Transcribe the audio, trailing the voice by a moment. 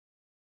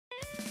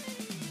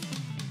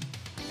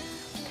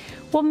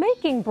Well,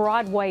 making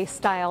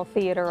Broadway-style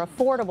theater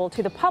affordable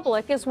to the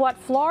public is what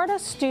Florida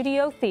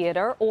Studio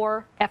Theater,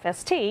 or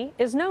FST,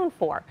 is known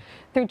for.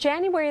 Through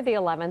January the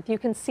 11th, you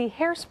can see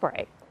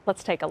Hairspray.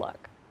 Let's take a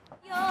look.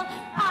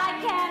 I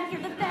can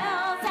hear the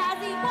bells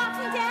as he walks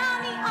me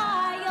down the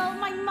aisle.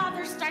 My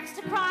mother starts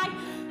to cry,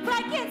 but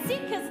I can't see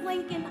because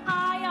Link and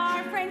I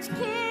are French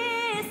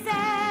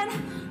kissing.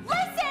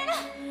 Listen,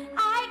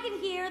 I can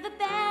hear the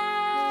bells.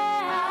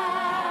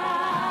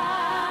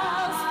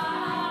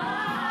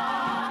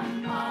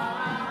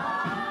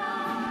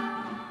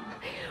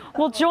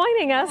 Well,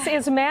 joining us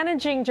is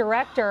Managing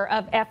Director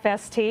of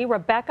FST,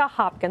 Rebecca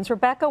Hopkins.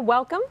 Rebecca,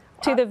 welcome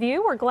to The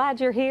View. We're glad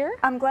you're here.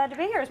 I'm glad to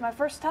be here. It's my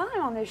first time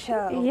on this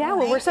show. Yeah,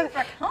 well, we're so,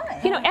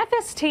 you know,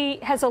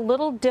 FST has a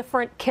little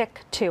different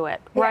kick to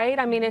it, right?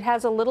 I mean, it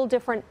has a little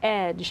different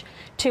edge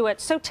to it.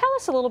 So tell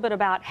us a little bit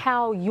about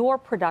how your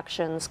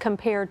productions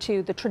compare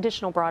to the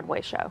traditional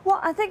Broadway show. Well,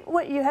 I think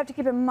what you have to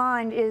keep in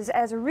mind is,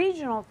 as a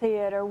regional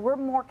theater, we're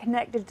more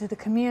connected to the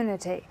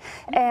community.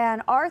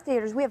 And our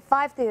theaters, we have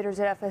 5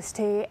 theaters at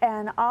FST,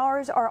 and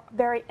ours are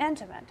very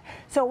intimate.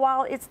 So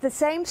while it's the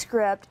same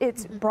script,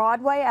 it's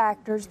Broadway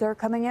actors. They're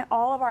coming in.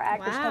 All of our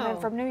actors come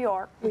in from New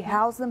York. We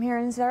house them here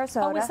in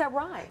Sarasota. Oh, is that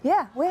right?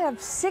 Yeah, we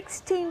have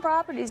 16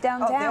 properties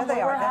downtown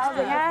where we're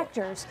housing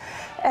actors.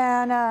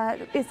 And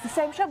it's the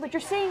same show, but you're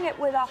seeing it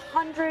with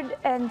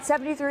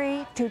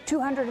 173 to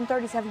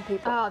 237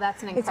 people. Oh,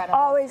 that's an incredible It's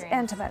always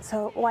experience. intimate.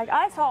 So, like,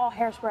 I saw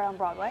Hairspray on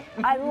Broadway.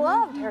 I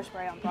loved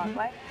Hairspray on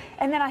Broadway.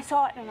 And then I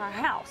saw it in our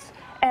house.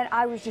 And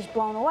I was just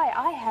blown away.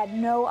 I had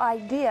no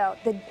idea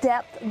the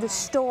depth of the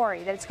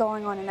story that's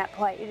going on in that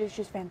play. It is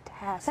just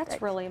fantastic.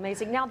 That's really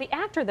amazing. Now, the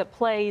actor that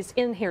plays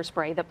in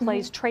Hairspray, that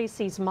plays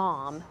Tracy's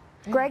mom,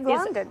 Greg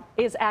London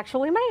is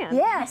actually a man.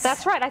 Yes.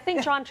 That's right. I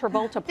think John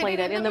Travolta played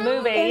it in the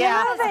movie.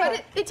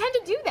 But they tend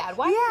to do that.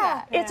 Why is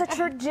that? It's a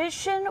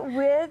tradition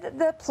with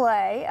the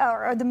play,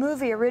 or the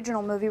movie,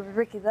 original movie with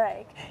Ricky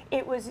Lake.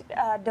 It was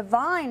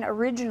Divine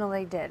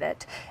originally did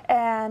it.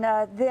 And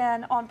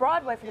then on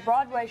Broadway, for the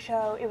Broadway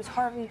show, it was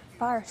Harvey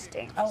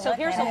Fierstein. So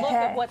here's a look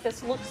at what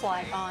this looks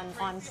like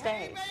on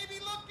stage.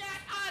 Baby, look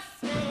at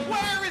us.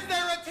 Where is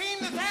there a team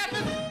that's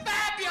having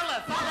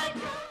fabulous?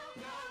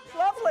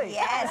 Lovely.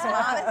 Yes,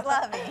 Mom is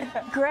loving.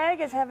 Greg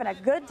is having a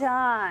good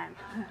time.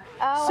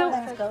 Oh, So,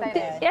 that's so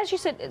exciting. as you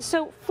said,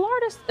 so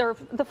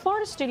the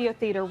Florida Studio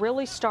Theater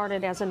really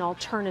started as an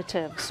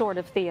alternative sort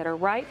of theater,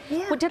 right?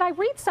 Yeah. Well, did I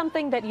read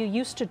something that you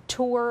used to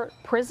tour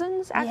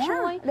prisons,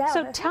 actually?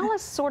 So tell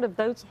us sort of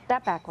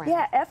that background.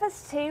 Yeah,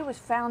 FST was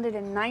founded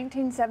in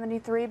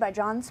 1973 by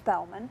John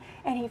Spellman,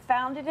 and he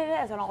founded it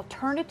as an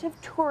alternative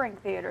touring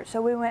theater. So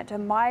we went to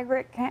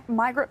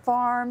migrant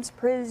farms,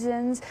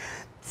 prisons,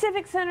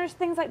 civic centers,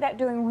 things like that,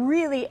 doing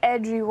really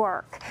edgy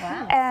work.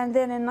 Wow. And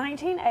then in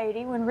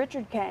 1980, when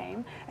Richard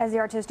came as the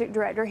artistic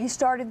director, he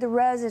started the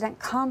resident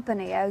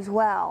company as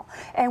well.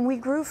 And we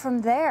grew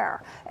from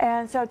there.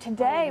 And so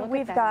today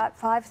we've got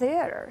 5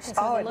 theaters.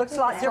 Oh, it looks a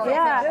lot different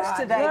than this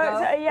today,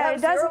 though. Yeah,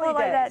 it doesn't look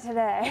like that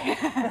today.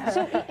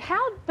 So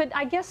but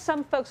I guess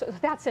some folks,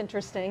 that's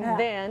interesting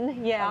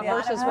then,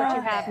 versus what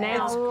you have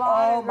now.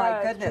 Oh,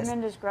 my goodness.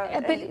 Tremendous growth.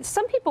 But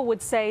some people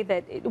would say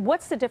that,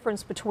 what's the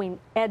difference between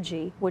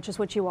edgy, which is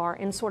what you are,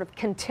 and sort of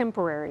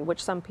contemporary,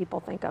 which some people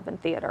think of in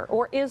theater?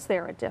 Or is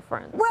there a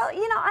difference? Well,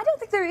 you know, I don't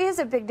think there is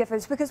a big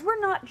difference, because we're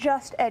not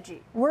just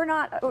edgy. We're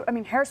not, I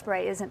mean,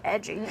 Hairspray isn't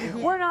edgy.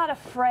 We're not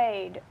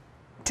afraid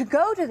to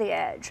go to the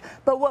edge,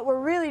 but what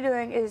we're really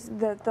doing is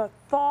the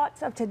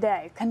thoughts of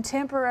today,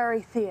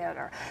 contemporary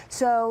theater.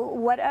 So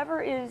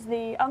whatever is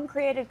the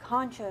uncreated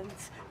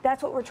conscience,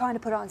 that's what we're trying to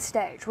put on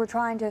stage. We're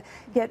trying to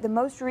get the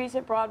most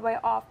recent Broadway,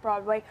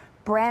 off-Broadway,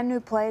 brand new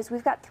plays.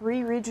 We've got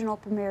 3 regional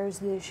premieres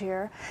this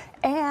year,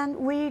 and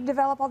we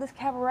develop all this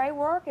cabaret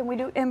work, and we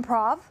do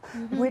improv,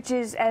 which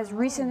is as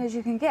recent as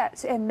you can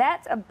get, and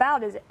that's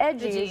about as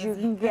edgy as you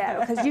can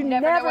get, because you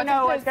never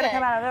know what's going to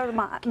come out of their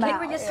mouth.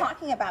 We were just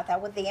talking about that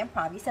with the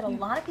improv. You said a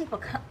lot of people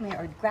come here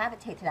or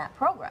gravitate to that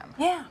program.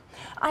 Yeah,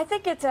 I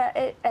think it's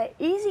a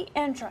easy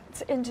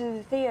entrance into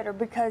the theater,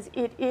 because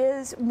it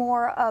is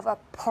more of a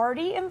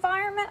party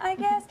environment, I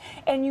guess,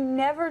 and you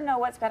never know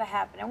what's going to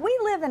happen. And we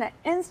live in an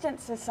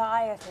instant society,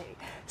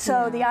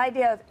 so the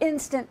idea of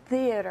instant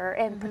theater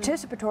and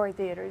participatory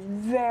theater is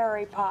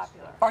very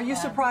popular. Are you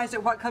surprised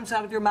at what comes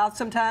out of your mouth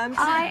sometimes?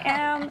 I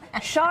am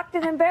shocked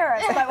and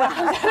embarrassed by what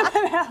comes out of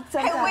my mouth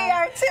sometimes. We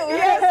are too.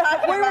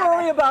 Yes, we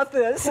worry about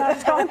this.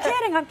 I'm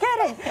kidding, I'm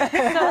kidding.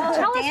 So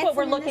tell us what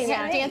we're looking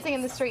at. Dancing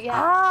in the street,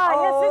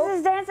 Yes, this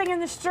is Dancing in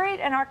the Street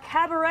in our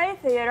cabaret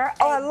theater.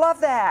 Oh, I love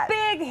that.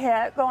 Big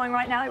hit going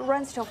right now. It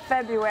runs till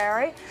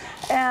February,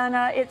 and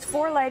it's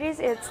 4 ladies.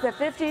 It's the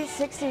 50s,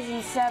 60s,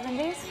 and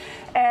 70s.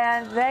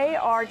 and they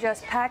are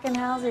just packing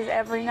houses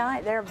every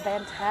night. They're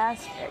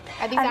fantastic.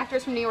 Are these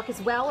actors from New York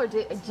as well, or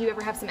do you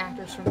ever have some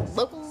actors from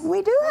local?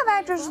 We do have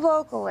actors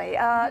locally.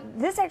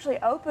 This actually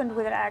opened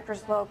with an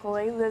actress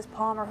locally, Liz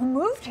Palmer, who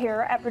moved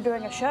here after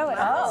doing a show at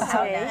FST.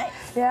 how nice.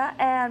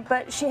 Yeah,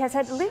 but she has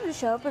had to leave the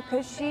show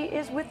because she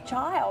is with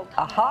child.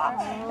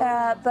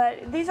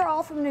 But these are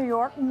all from New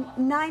York.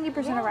 90%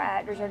 of our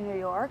actors are New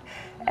York,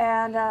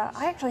 and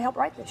I actually helped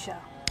write this show.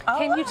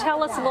 Can you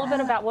tell us a little bit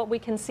about what we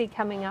can see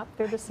coming up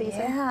through the season?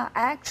 Yeah,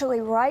 actually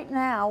right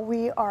now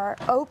we are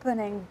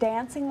opening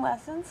dancing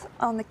lessons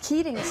on the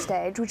Keating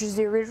stage, which is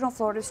the original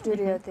Florida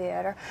Studio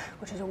Theater,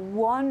 which is a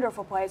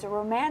wonderful play. It's a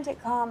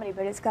romantic comedy,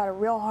 but it's got a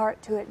real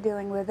heart to it,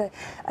 dealing with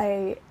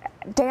a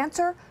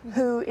dancer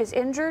who is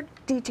injured,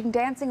 teaching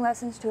dancing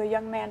lessons to a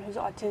young man who's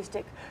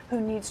autistic, who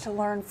needs to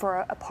learn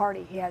for a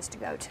party he has to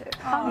go to.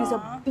 It's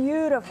a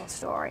beautiful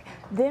story.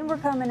 Then we're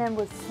coming in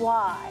with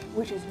Fly,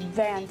 which is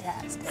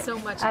fantastic. So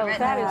much. Oh,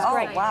 that is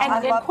great. wow. I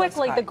And love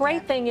quickly, those the kinds.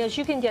 great thing is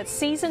you can get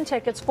season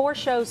tickets, 4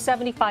 shows,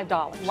 $75.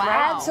 Wow.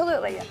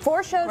 Absolutely.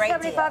 4 shows, Great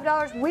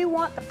 $75. We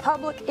want the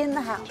public in the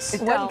house.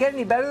 It Well- doesn't get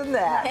any better than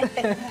that.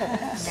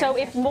 So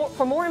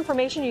for more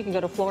information, you can go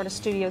to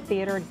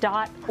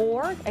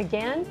floridastudiotheater.org.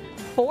 Again,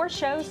 4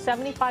 shows,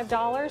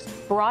 $75,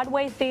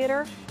 Broadway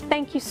Theater.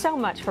 Thank you so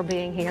much for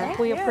being here. Thank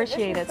We you.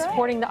 appreciate This it, was great.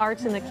 supporting the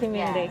arts in the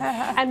community.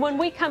 And when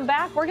we come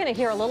back, we're going to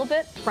hear a little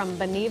bit from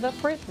Beneva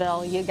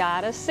Fruitville. You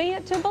got to see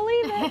it to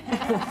believe it.